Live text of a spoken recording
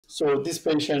So this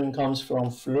patient comes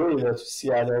from Florida to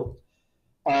Seattle,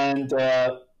 and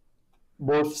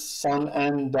both son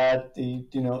and dad,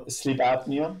 sleep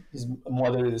apnea. His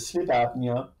mother is sleep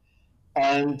apnea,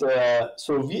 and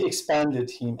so we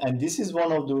expanded him. And this is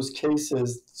one of those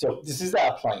cases. So this is the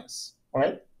appliance, all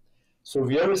right? So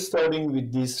we are starting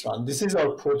with this run. This is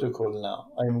our protocol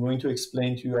now. I'm going to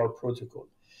explain to you our protocol.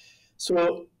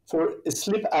 So for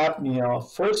sleep apnea,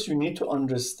 first you need to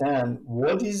understand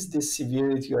what is the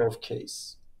severity of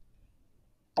case.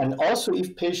 And also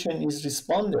if patient is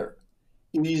responder.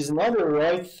 It is not the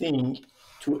right thing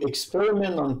to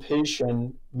experiment on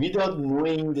patient without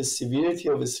knowing the severity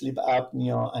of sleep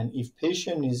apnea. And if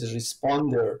patient is a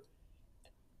responder,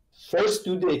 first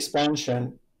do the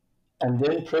expansion and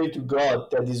then pray to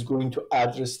God that is going to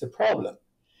address the problem.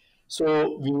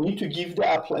 So we need to give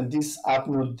this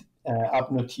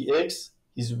ApnoTX.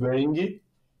 He's wearing it.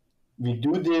 We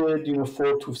do the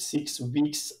 4 to 6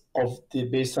 weeks of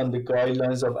based on the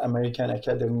guidelines of American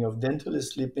Academy of Dental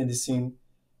Sleep Medicine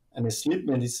and Sleep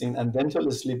Medicine and Dental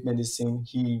Sleep Medicine.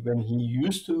 When he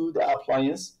used to the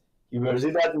appliance, he wears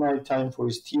it at night time for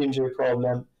his TMJ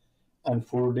problem and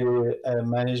for the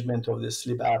management of the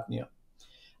sleep apnea.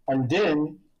 And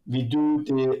then we do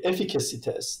the efficacy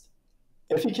test.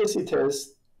 Efficacy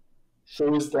test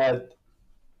shows that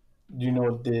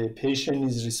the patient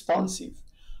is responsive.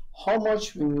 How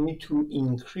much we need to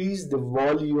increase the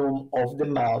volume of the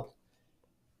mouth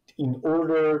in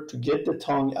order to get the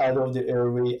tongue out of the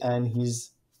airway, and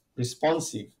he's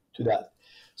responsive to that.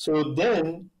 So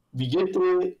then we get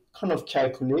the kind of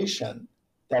calculation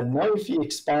that now if we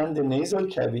expand the nasal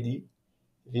cavity,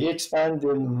 if we expand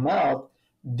the mouth,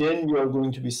 then we are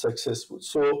going to be successful.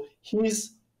 So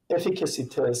his efficacy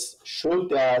test showed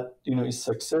that is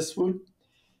successful.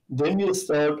 Then we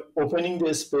start opening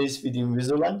the space with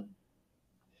Invisalign.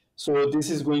 So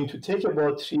this is going to take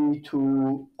about 3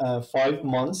 to 5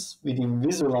 months with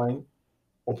Invisalign.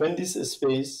 Open this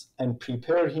space and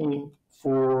prepare him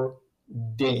for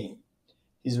daying.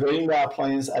 He's wearing the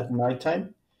appliance at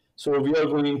nighttime. So we are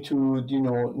going to,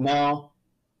 now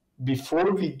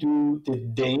before we do the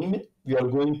dame, we are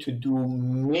going to do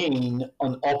main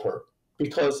on upper,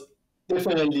 because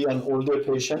definitely on older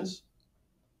patients,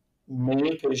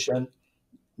 male patient,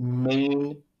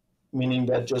 main meaning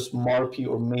that just MARPI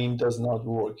or main does not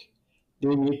work.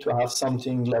 They need to have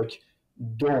something like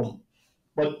dome.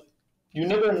 But you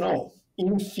never know.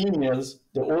 In females,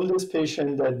 the oldest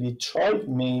patient that we tried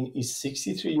main is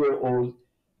 63-year-old.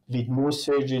 With no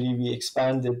surgery, we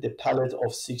expanded the palate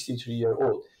of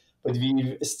 63-year-old. But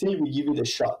we give it a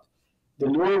shot. The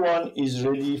lower one is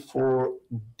ready for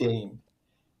dame.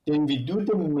 Then we do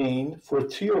the main for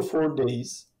 3 or 4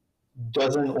 days,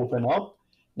 doesn't open up.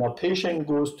 Now patient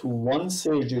goes to one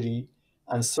surgery,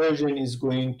 and surgeon is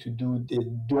going to do the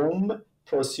dome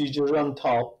procedure on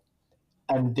top,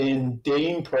 and then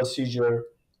dame procedure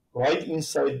right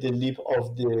inside the lip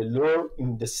of the lower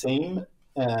in the same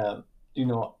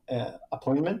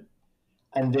appointment.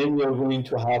 And then we are going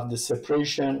to have the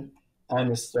separation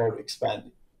and start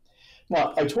expanding.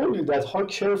 Now, I told you that how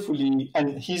carefully,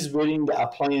 and he's wearing the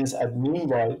appliance at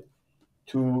meanwhile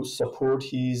to support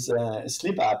his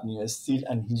sleep apnea still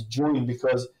and his joint,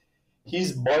 because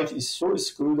his bite is so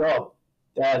screwed up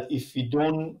that if we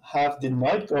don't have the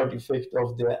night guard effect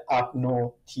of the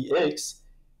ApnoTX,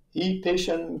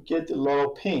 patient get a lot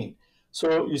of pain.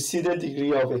 So you see the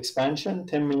degree of expansion,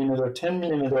 10 millimeter, 10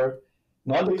 millimeter.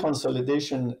 Now the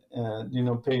consolidation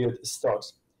period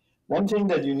starts. One thing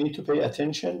that you need to pay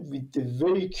attention with the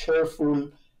very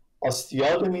careful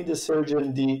osteotomy the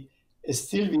surgeon did,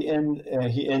 still he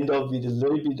end up with a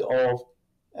little bit of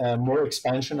more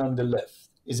expansion on the left.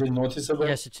 Is it noticeable?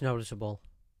 Yes, it's noticeable.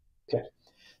 Okay.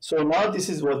 So now this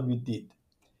is what we did.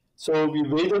 So we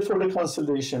waited for the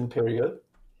consolidation period,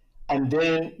 and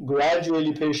then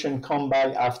gradually patient come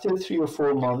back after 3 or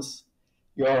 4 months.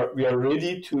 We are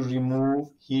ready to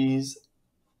remove his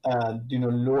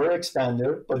lower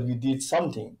expander, but we did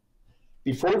something.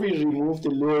 Before we remove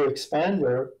the lower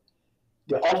expander,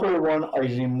 the upper one, I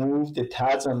removed the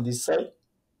tabs on this side.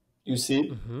 You see?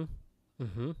 Mm-hmm.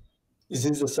 Mm-hmm. This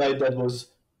is the side that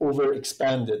was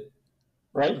overexpanded,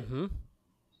 right? Mm-hmm.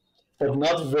 But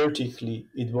not vertically.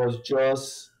 It was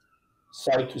just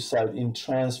side to side in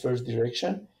transverse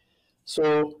direction.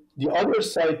 So the other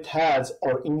side tabs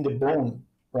are in the bone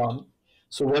run.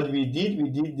 So what we did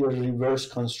the reverse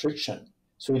constriction.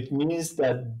 So it means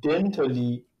that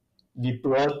dentally we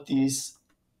brought this.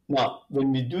 Now,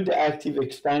 when we do the active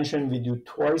expansion, we do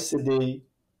twice a day,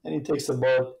 and it takes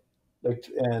about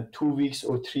 2 weeks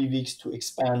or 3 weeks to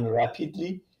expand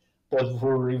rapidly. But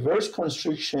for reverse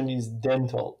constriction is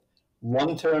dental.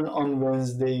 one turn on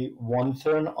Wednesday, one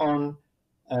turn on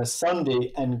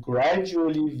Sunday, and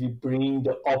gradually we bring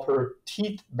the upper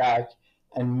teeth back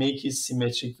and make it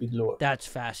symmetric with lower. That's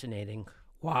fascinating.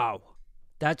 Wow.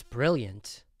 That's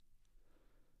brilliant.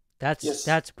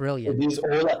 That's brilliant. It is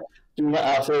all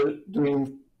after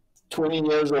doing 20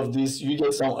 years of this, you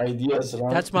get some ideas,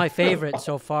 right? That's my favorite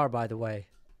so far, by the way.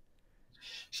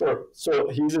 Sure. So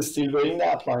he's still wearing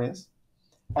the appliance.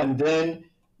 And then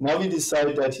now we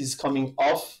decide that he's coming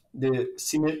off the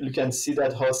symmetry. You can see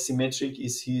that how symmetric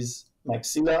is his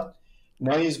maxilla.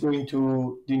 Now he's going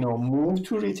to, move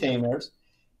to retainers.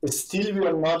 Still, we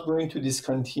are not going to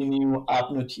discontinue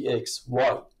ApnoTX.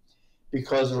 Why?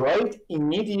 Because right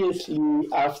immediately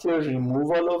after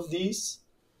removal of these,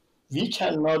 we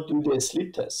cannot do the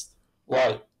sleep test.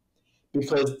 Why?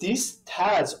 Because these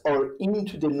tabs are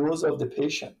into the nose of the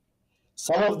patient.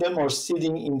 Some of them are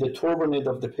sitting in the turbinate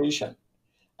of the patient.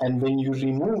 And when you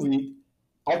remove it,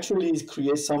 actually it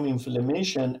creates some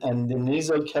inflammation and the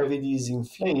nasal cavity is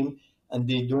inflamed and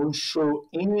they don't show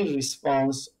any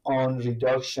response on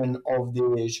reduction of the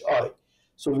AHI.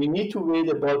 So we need to wait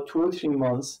about 2 or 3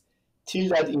 months till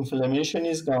that inflammation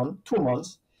is gone, 2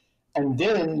 months. And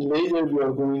then later we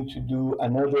are going to do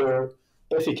another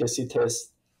efficacy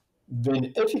test.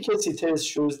 When efficacy test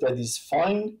shows that it's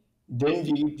fine, then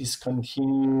we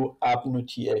discontinue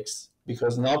ApnoTX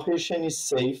because now patient is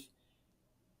safe.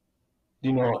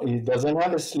 It doesn't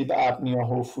have a sleep apnea,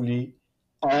 hopefully.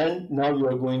 And now we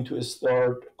are going to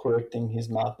start correcting his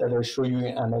mouth that I'll show you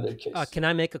in another case. Can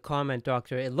I make a comment,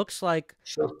 doctor? It looks like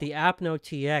Sure. the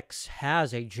ApnoTX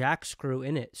has a jack screw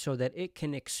in it so that it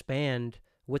can expand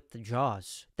with the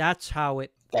jaws. That's how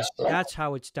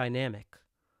it's dynamic.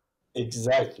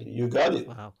 Exactly. You got it.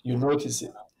 Wow. You notice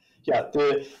it. Yeah,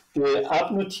 the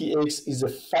ApnoTX is a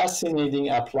fascinating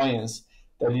appliance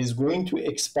that is going to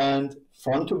expand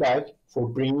front to back for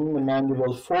bringing the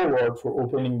mandible forward for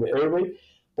opening the airway,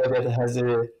 but it has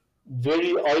a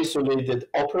very isolated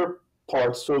upper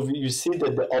part. So you see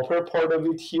that the upper part of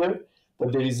it here,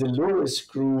 but there is a lower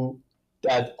screw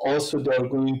that also they are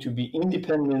going to be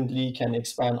independently can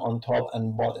expand on top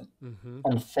and bottom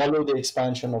and follow the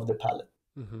expansion of the palate.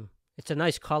 It's a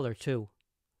nice color too.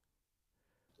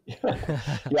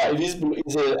 Yeah, it is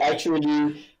blue.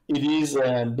 Actually, it is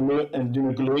blue and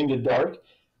glow in the dark.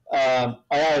 I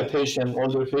have a patient,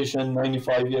 older patient,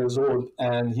 95 years old,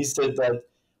 and he said that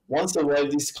once in a while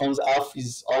this comes off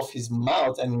his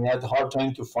mouth, and he had a hard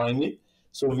time to find it.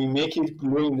 So we make it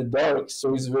glow in the dark,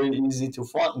 so it's very easy to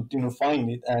find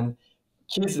it, and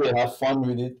kids they have fun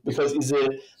with it because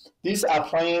this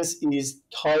appliance is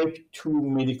type 2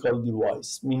 medical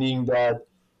device, meaning that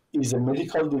is a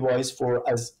medical device for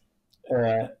as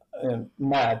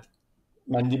MAD,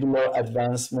 mandibular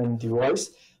advancement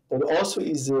device, but also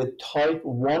is a type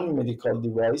 1 medical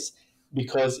device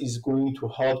because it's going to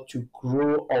help to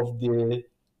grow of the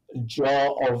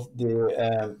jaw of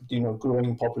the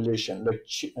growing population, like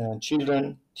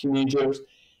children, teenagers.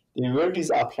 They wear this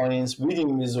appliance with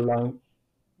Invisalign.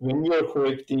 When you are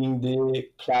correcting the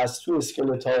class 2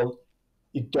 skeletal,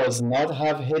 it does not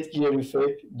have headgear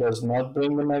effect, does not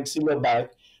bring the maxilla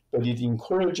back, but it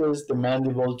encourages the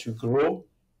mandible to grow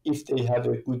if they have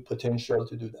a good potential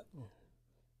to do that.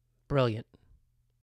 Brilliant.